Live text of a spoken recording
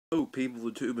Hello people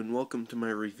of YouTube and welcome to my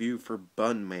review for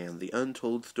Bunman, the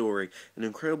Untold Story, an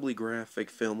incredibly graphic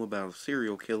film about a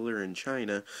serial killer in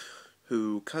China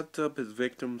who cuts up his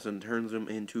victims and turns them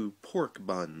into pork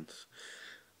buns.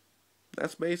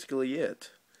 That's basically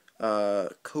it.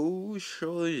 Ko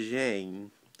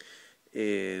Zhang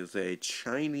is a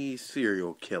Chinese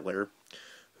serial killer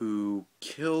who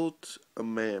killed a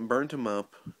man, burnt him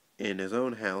up in his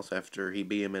own house after he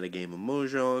beat him at a game of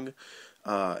Mahjong,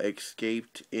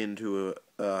 escaped into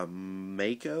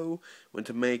Mako, went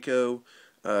to Mako,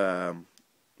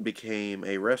 became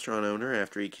a restaurant owner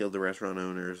after he killed the restaurant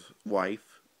owner's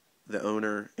wife, the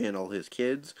owner, and all his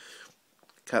kids,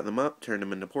 cut them up, turned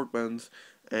them into pork buns,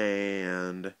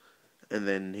 and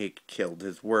then he killed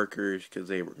his workers because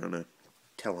they were gonna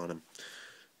tell on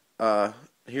him.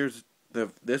 Here's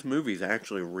this movie's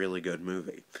actually a really good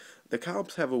movie. The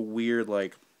cops have a weird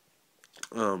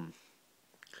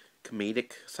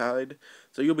comedic side,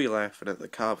 so you'll be laughing at the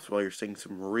cops while you're seeing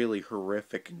some really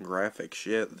horrific and graphic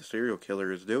shit the serial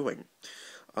killer is doing.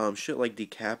 Shit like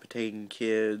decapitating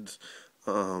kids,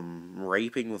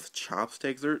 raping with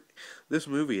chopsticks. This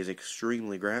movie is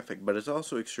extremely graphic, but it's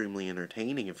also extremely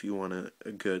entertaining if you want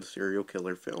a good serial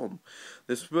killer film.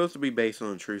 This is supposed to be based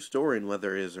on a true story, and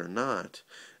whether it is or not,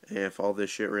 and if all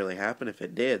this shit really happened, if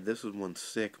it did, this is one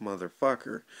sick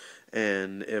motherfucker.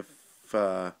 And if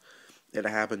it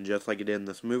happened just like it did in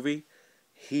this movie,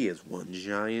 he is one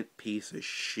giant piece of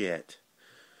shit.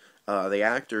 The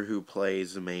actor who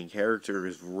plays the main character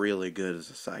is really good as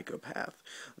a psychopath.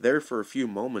 There for a few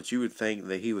moments you would think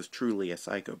that he was truly a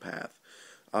psychopath.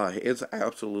 It's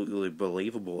absolutely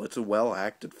believable. It's a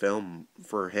well-acted film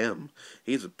for him.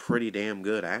 He's a pretty damn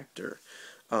good actor.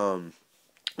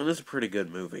 And it's a pretty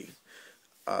good movie.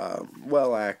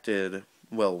 Well-acted,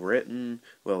 well-written,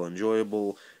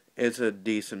 well-enjoyable. It's a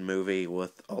decent movie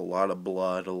with a lot of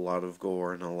blood, a lot of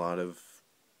gore, and a lot of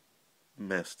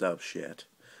messed up shit.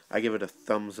 I give it a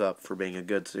thumbs up for being a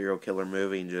good serial killer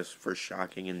movie and just for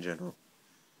shocking in general.